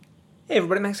Hey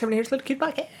everybody, Max Kevin here, it's Little Kid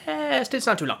Podcast. It's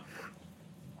not too long.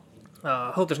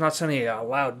 Hope there's not so many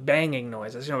loud banging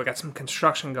noises. You know, we got some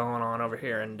construction going on over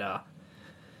here, and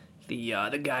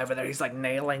the guy over there, he's like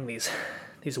nailing these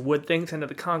wood things into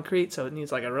the concrete, so it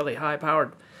needs like a really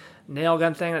high-powered nail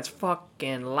gun thing. That's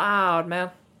fucking loud,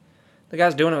 man. The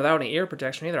guy's doing it without any ear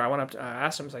protection either. I went up to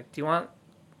asked him, I was like, do you have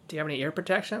any ear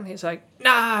protection? He's like,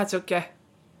 nah, it's okay.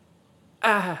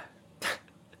 I'll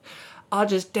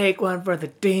just take one for the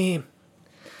team.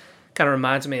 Kind of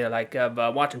reminds me of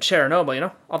watching Chernobyl, you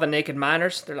know? All the naked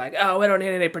miners, they're like, oh, we don't need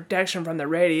any protection from the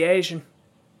radiation.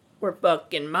 We're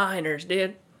fucking miners,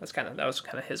 dude. That was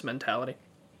kind of his mentality.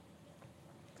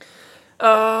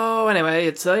 Oh, anyway,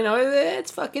 it's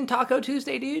it's fucking Taco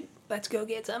Tuesday, dude. Let's go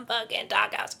get some fucking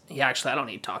tacos. Yeah, actually, I don't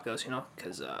eat tacos, you know,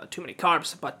 because too many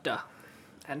carbs, but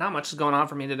and not much is going on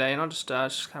for me today, you know, just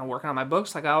kind of working on my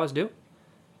books like I always do.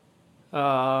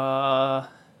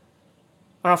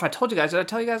 I don't know if I told you guys. Did I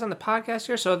tell you guys on the podcast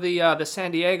here? So the San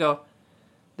Diego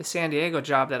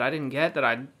job that I didn't get, that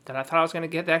I thought I was going to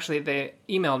get, they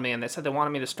emailed me and they said they wanted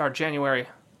me to start January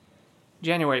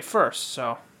 1st.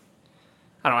 So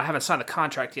I don't know. I haven't signed the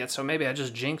contract yet, so maybe I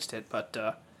just jinxed it. But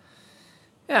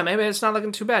yeah, maybe it's not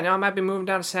looking too bad. You know, I might be moving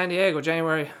down to San Diego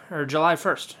July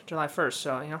 1st.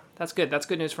 So, you know, that's good. That's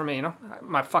good news for me. You know,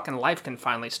 my fucking life can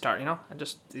finally start. You know,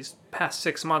 these past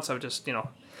 6 months I've just, you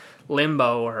know,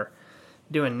 limbo or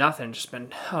doing nothing, just been,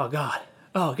 oh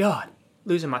god,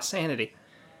 losing my sanity.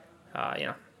 You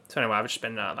know. So anyway, I've just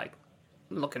been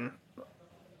looking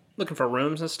for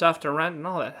rooms and stuff to rent and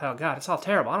all that. Oh god, it's all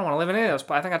terrible. I don't want to live in any of those.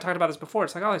 I think I talked about this before.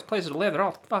 It's like all these places to live, they're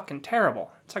all fucking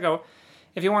terrible. It's like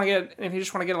if you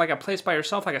just want to get like a place by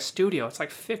yourself, like a studio, it's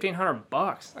like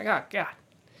 $1,500. Like, oh god.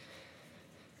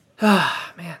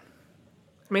 Ah, man.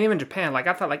 I mean, even Japan, like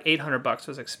I thought like $800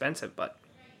 was expensive, but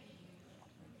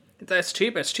that's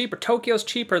cheap. It's cheaper. Tokyo's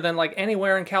cheaper than like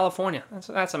anywhere in California.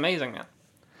 That's amazing, man.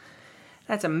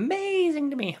 That's amazing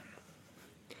to me.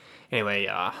 Anyway,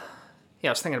 I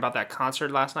was thinking about that concert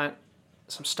last night.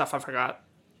 Some stuff I forgot.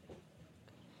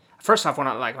 First off, when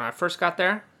I first got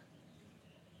there,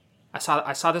 I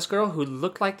saw this girl who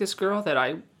looked like this girl that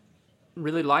I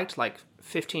really liked like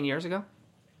 15 years ago.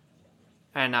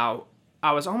 And now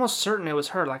I was almost certain it was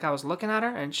her. Like I was looking at her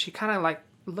and she kind of like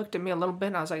looked at me a little bit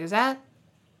and I was like, is that?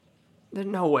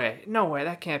 No way,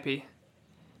 that can't be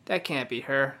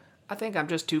her. I think I'm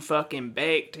just too fucking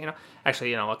baked, you know.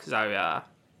 Actually, you know, because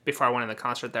before I went in the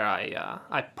concert there,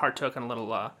 I partook in a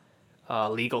little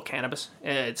legal cannabis.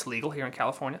 It's legal here in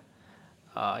California.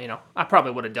 You know, I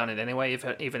probably would have done it anyway,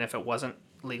 even if it wasn't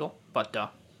legal. But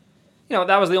you know,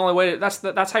 that was the only way.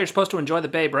 That's how you're supposed to enjoy the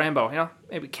Babe Rainbow. You know,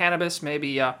 maybe cannabis,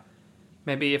 maybe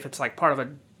if it's like part of a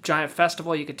giant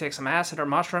festival, you could take some acid or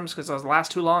mushrooms because those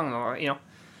last too long. Or, you know.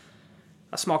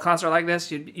 A small concert like this,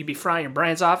 you'd be frying your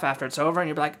brains off after it's over, and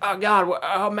you'd be like, oh god,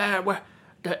 oh man,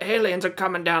 the aliens are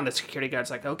coming down. The security guard's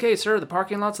like, okay sir, the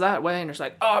parking lot's that way, and it's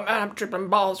like, oh man, I'm tripping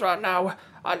balls right now,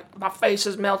 my face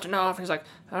is melting off, and he's like,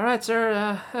 alright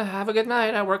sir, have a good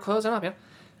night, we're closing up, you know.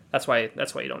 That's why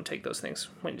you don't take those things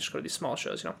when you just go to these small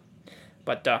shows, you know.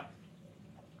 But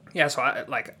yeah, so I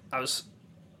was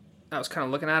kind of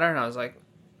looking at her, and I was like,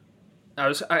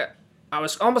 I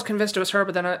was almost convinced it was her,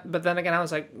 but then again I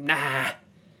was like,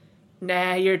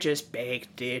 nah, you're just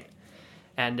baked, dude.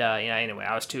 And anyway,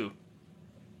 I was too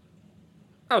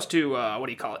what do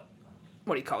you call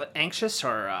it, anxious,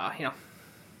 or you know,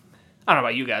 I don't know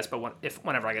about you guys, but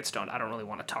whenever I get stoned, I don't really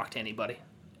want to talk to anybody,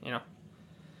 you know.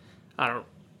 I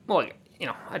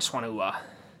just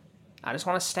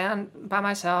want to stand by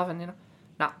myself and, you know,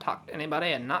 not talk to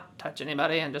anybody and not touch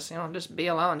anybody and just, you know, just be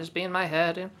alone, just be in my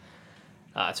head, you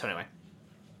know. So anyway.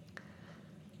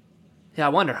 Yeah, I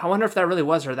wonder if that really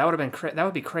was her. That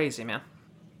would be crazy, man.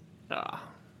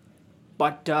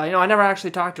 But you know, I never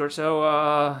actually talked to her,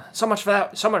 so much for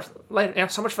that. So much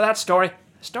for that story.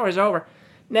 The story's over.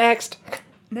 Next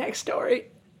story.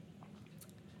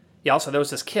 Yeah. Also, there was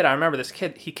this kid. I remember this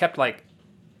kid. He kept like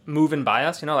moving by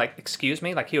us. You know, like excuse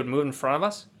me, like he would move in front of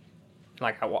us.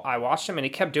 Like I watched him, and he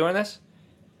kept doing this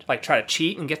to like try to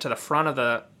cheat and get to the front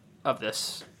of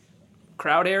this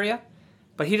crowd area.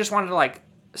 But he just wanted to like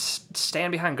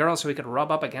stand behind girls so he could rub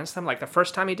up against them. Like the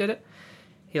first time he did it,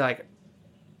 he like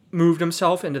moved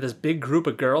himself into this big group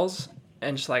of girls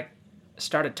and just like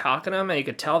started talking to them, and you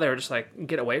could tell they were just like,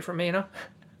 get away from me, you know.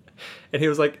 And he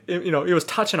was like, you know, he was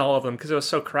touching all of them because it was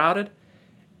so crowded.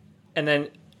 And then,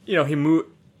 you know, he moved.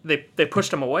 They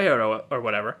pushed him away or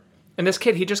whatever. And this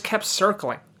kid, he just kept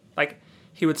circling. Like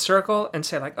he would circle and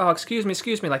say like, oh, excuse me,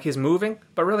 like he's moving,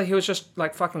 but really he was just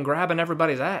like fucking grabbing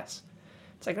everybody's ass.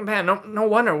 It's like, man, no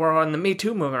wonder we're on the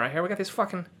metoo movement right here. We got these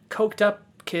fucking coked up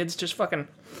kids just fucking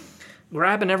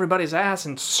grabbing everybody's ass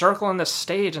and circling the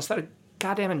stage instead of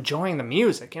goddamn enjoying the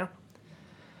music, you know?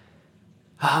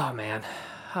 Oh, man.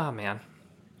 Oh, man.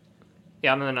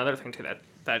 Yeah, and then another thing, too,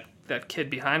 that kid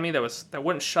behind me that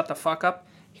wouldn't shut the fuck up,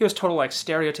 he was total, like,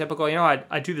 stereotypical, you know,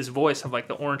 I do this voice of, like,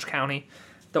 the Orange County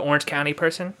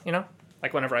person, you know?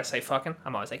 Like, whenever I say fucking,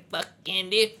 I'm always like, fucking,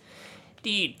 dude,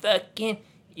 fucking,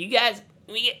 you guys,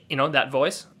 you know, that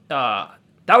voice. That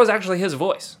was actually his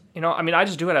voice. You know, I mean, I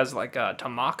just do it as, like, to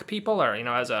mock people or, you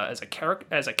know, as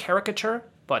a caricature,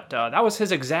 but that was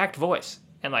his exact voice.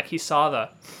 And, like, he saw the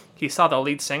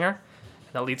lead singer,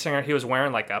 and the lead singer, he was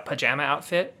wearing, like, a pajama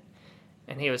outfit,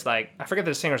 and he was like, I forget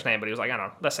the singer's name, but he was like, I don't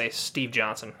know, let's say Steve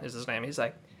Johnson is his name. He's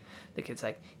like, the kid's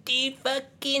like, dude,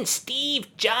 fucking Steve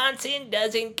Johnson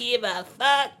doesn't give a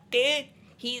fuck, dude.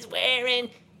 He's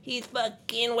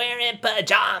fucking wearing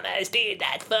pajamas, dude.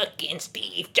 That's fucking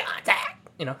Steve Johnson.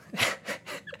 You know?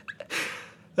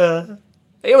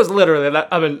 It was literally that.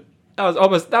 I mean, that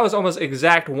was almost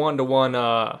exact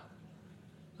 1-to-1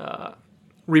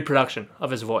 reproduction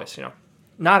of his voice. You know,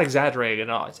 not exaggerated at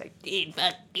all. It's like, dude,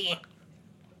 fucking,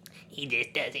 he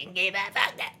just doesn't give a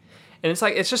fuck. And it's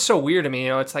like, it's just so weird to me, you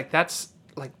know, it's like, that's,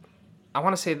 like, I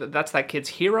want to say that's that kid's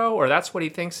hero, or that's what he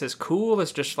thinks is cool,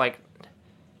 is just, like,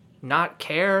 not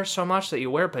care so much that you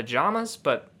wear pajamas,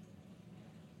 but,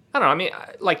 I don't know, I mean,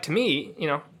 like, to me, you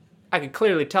know, I could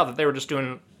clearly tell that they were just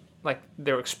doing, like,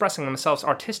 they were expressing themselves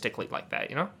artistically like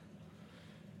that, you know?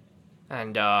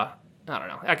 And, I don't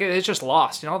know, like, it's just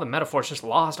lost, you know, all the metaphor's just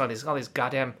lost on all these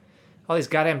goddamn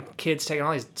kids taking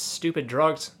all these stupid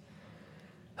drugs.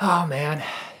 Oh, man.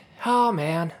 Oh,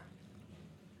 man.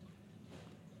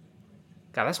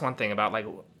 God, that's one thing about,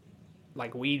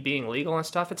 like weed being legal and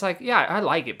stuff. It's like, yeah, I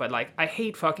like it, but, like, I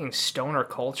hate fucking stoner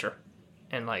culture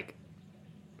and, like,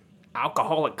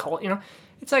 alcoholic culture, you know?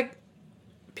 It's like,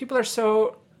 people are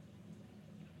so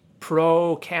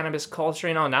pro-cannabis culture,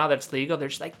 you know, now that it's legal, they're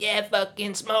just like, yeah,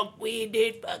 fucking smoke weed,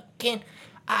 dude, fucking,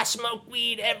 I smoke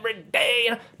weed every day.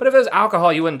 You know? But if it was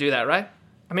alcohol, you wouldn't do that, right?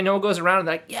 I mean, no one goes around and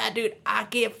like, yeah, dude, I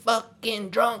get fucking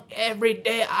drunk every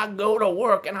day. I go to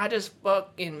work and I just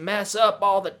fucking mess up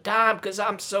all the time because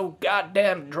I'm so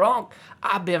goddamn drunk.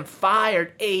 I've been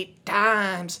fired 8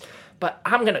 times, but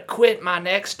I'm going to quit my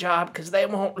next job because they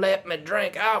won't let me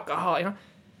drink alcohol, you know?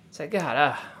 It's like,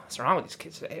 God, what's wrong with these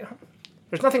kids today? You know?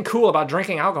 There's nothing cool about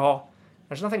drinking alcohol.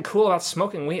 There's nothing cool about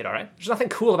smoking weed, all right? There's nothing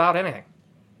cool about anything.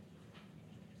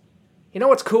 You know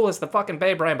what's cool is the fucking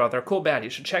Babe Rainbow. They're a cool band. You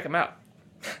should check them out.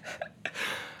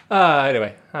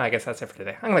 Anyway, I guess that's it for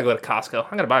today. I'm gonna go to Costco.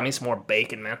 I'm gonna buy me some more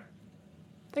bacon, man.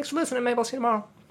 Thanks for listening. Maybe I'll see you tomorrow.